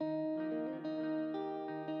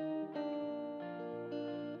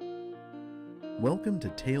Welcome to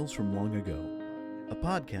Tales from Long Ago, a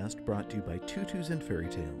podcast brought to you by Tutus and Fairy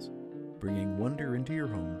Tales, bringing wonder into your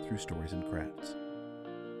home through stories and crafts.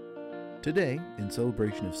 Today, in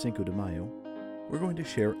celebration of Cinco de Mayo, we're going to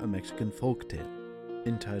share a Mexican folk tale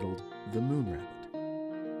entitled The Moon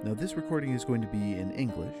Rabbit. Now, this recording is going to be in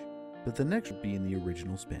English, but the next will be in the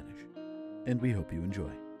original Spanish, and we hope you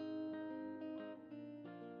enjoy.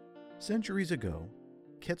 Centuries ago,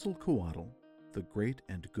 Quetzalcoatl, the great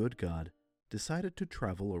and good god, decided to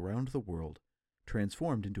travel around the world,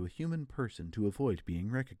 transformed into a human person to avoid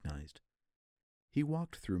being recognized. He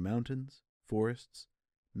walked through mountains, forests,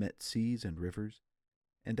 met seas and rivers,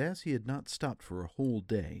 and as he had not stopped for a whole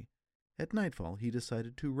day, at nightfall he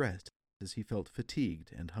decided to rest as he felt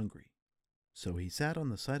fatigued and hungry. So he sat on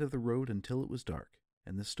the side of the road until it was dark,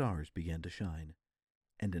 and the stars began to shine,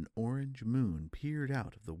 and an orange moon peered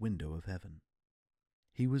out of the window of heaven.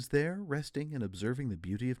 He was there, resting and observing the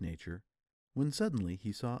beauty of nature, when suddenly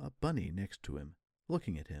he saw a bunny next to him,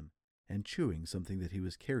 looking at him, and chewing something that he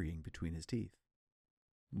was carrying between his teeth.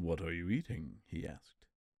 "What are you eating?" he asked.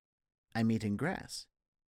 "I'm eating grass.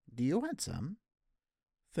 Do you want some?"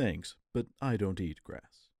 "Thanks, but I don't eat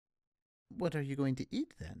grass." "What are you going to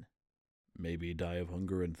eat, then?" "Maybe die of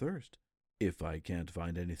hunger and thirst, if I can't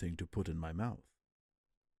find anything to put in my mouth."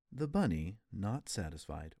 The bunny, not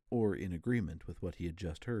satisfied or in agreement with what he had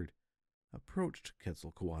just heard, approached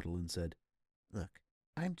Quetzalcoatl and said, "Look,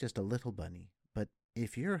 I'm just a little bunny, but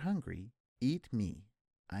if you're hungry, eat me.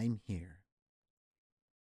 I'm here."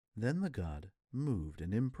 Then the god, moved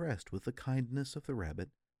and impressed with the kindness of the rabbit,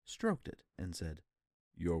 stroked it and said,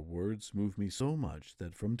 "Your words move me so much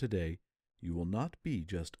that from today you will not be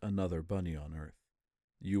just another bunny on earth.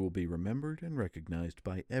 You will be remembered and recognized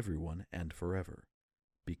by everyone and forever,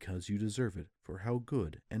 because you deserve it for how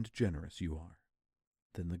good and generous you are."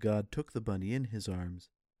 Then the god took the bunny in his arms,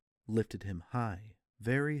 lifted him high,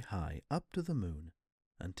 very high, up to the moon,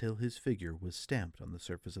 until his figure was stamped on the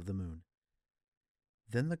surface of the moon.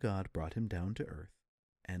 Then the god brought him down to earth,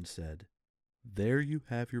 and said, "There you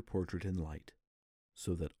have your portrait in light,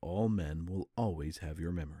 so that all men will always have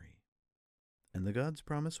your memory." And the god's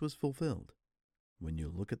promise was fulfilled. When you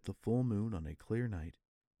look at the full moon on a clear night,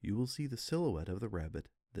 you will see the silhouette of the rabbit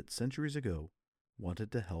that centuries ago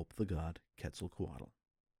wanted to help the god Quetzalcoatl.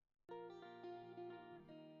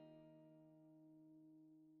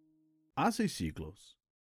 Hace siglos,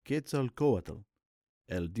 Quetzalcoatl,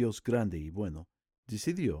 el dios grande y bueno,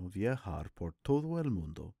 decidió viajar por todo el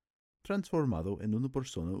mundo, transformado en una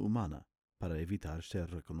persona humana para evitar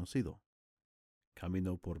ser reconocido.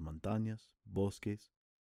 Caminó por montañas, bosques,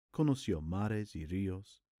 conoció mares y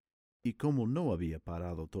ríos, y como no había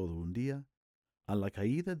parado todo un día, a la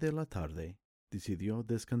caída de la tarde decidió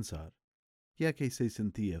descansar, ya que se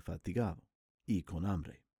sentía fatigado y con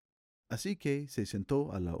hambre. Así que se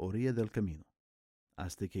sentó a la orilla del camino,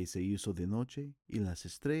 hasta que se hizo de noche y las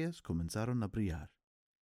estrellas comenzaron a brillar,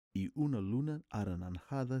 y una luna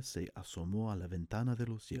anaranjada se asomó a la ventana de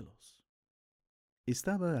los cielos.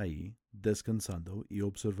 Estaba ahí, descansando y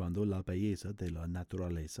observando la belleza de la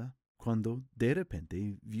naturaleza, cuando de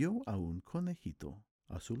repente vio a un conejito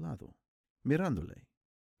a su lado, mirándole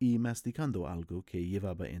y masticando algo que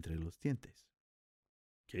llevaba entre los dientes.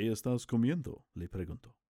 ¿Qué estás comiendo?, le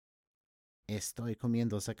preguntó. "Estoy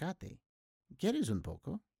comiendo zacate. ¿Quieres un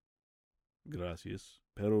poco?" "Gracias,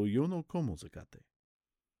 pero yo no como zacate."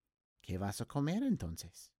 "¿Qué vas a comer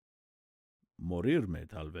entonces?" "Morirme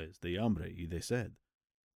tal vez de hambre y de sed,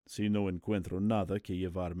 si no encuentro nada que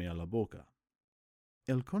llevarme a la boca."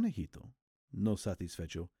 El conejito, no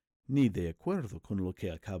satisfecho ni de acuerdo con lo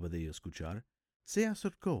que acaba de escuchar, se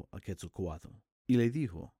acercó a Quetzalcoatl y le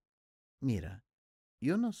dijo, "Mira,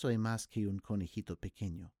 yo no soy más que un conejito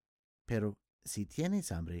pequeño, pero si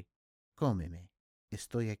tienes hambre, cómeme.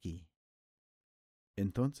 Estoy aquí."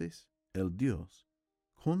 Entonces el dios,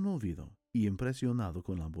 conmovido y impresionado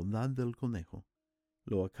con la bondad del conejo,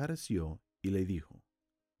 lo acarició y le dijo,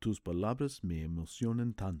 "Tus palabras me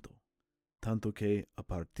emocionan tanto que a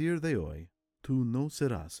partir de hoy tú no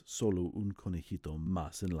serás solo un conejito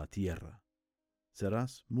más en la tierra.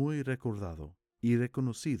 Serás muy recordado y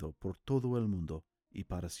reconocido por todo el mundo y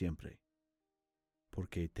para siempre,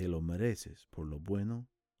 porque te lo mereces por lo bueno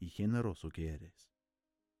y generoso que eres."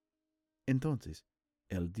 Entonces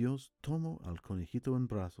el dios tomó al conejito en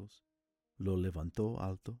brazos, lo levantó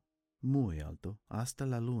alto, muy alto, hasta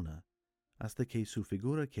la luna, hasta que su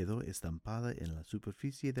figura quedó estampada en la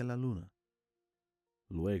superficie de la luna.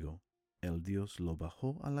 Luego el dios lo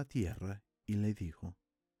bajó a la tierra y le dijo,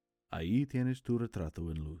 "Ahí tienes tu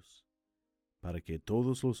retrato en luz, para que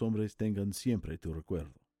todos los hombres tengan siempre tu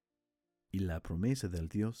recuerdo." Y la promesa del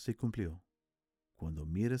dios se cumplió. cuando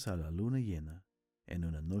mires a la luna llena en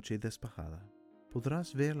una noche despejada,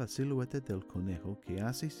 podrás ver la silueta del conejo que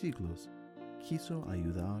hace siglos quiso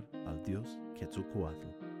ayudar al dios Quetzalcoatl.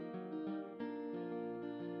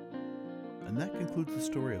 And that concludes the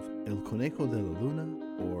story of El Conejo de la Luna,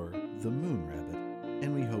 or the Moon Rabbit,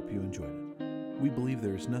 and we hope you enjoyed it. We believe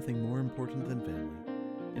there is nothing more important than family,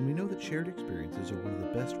 and we know that shared experiences are one of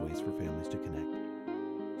the best ways for families to connect.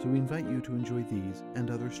 So we invite you to enjoy these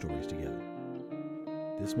and other stories together.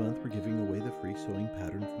 This month we're giving away the free sewing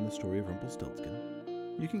pattern from the story of Rumpelstiltskin.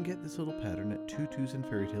 You can get this little pattern at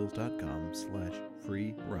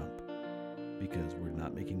tutusandfairytales.com/free-rump, because we're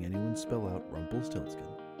not making anyone spell out Rumpelstiltskin,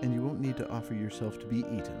 and you won't need to offer yourself to be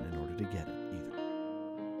eaten in order to get it either.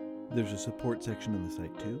 There's a support section on the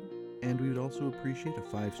site too, and we would also appreciate a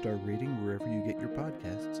 5-star rating wherever you get your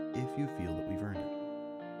podcasts if you feel that we've earned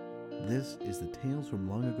it. This is the Tales from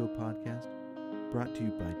Long Ago podcast, brought to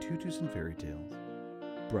you by Tutus and Fairy Tales,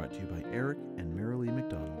 brought to you by Eric and Marilee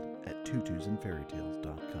McDonald at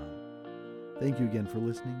tutusandfairytales.com. Thank you again for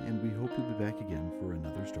listening, and we hope you'll be back again for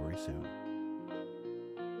another story soon.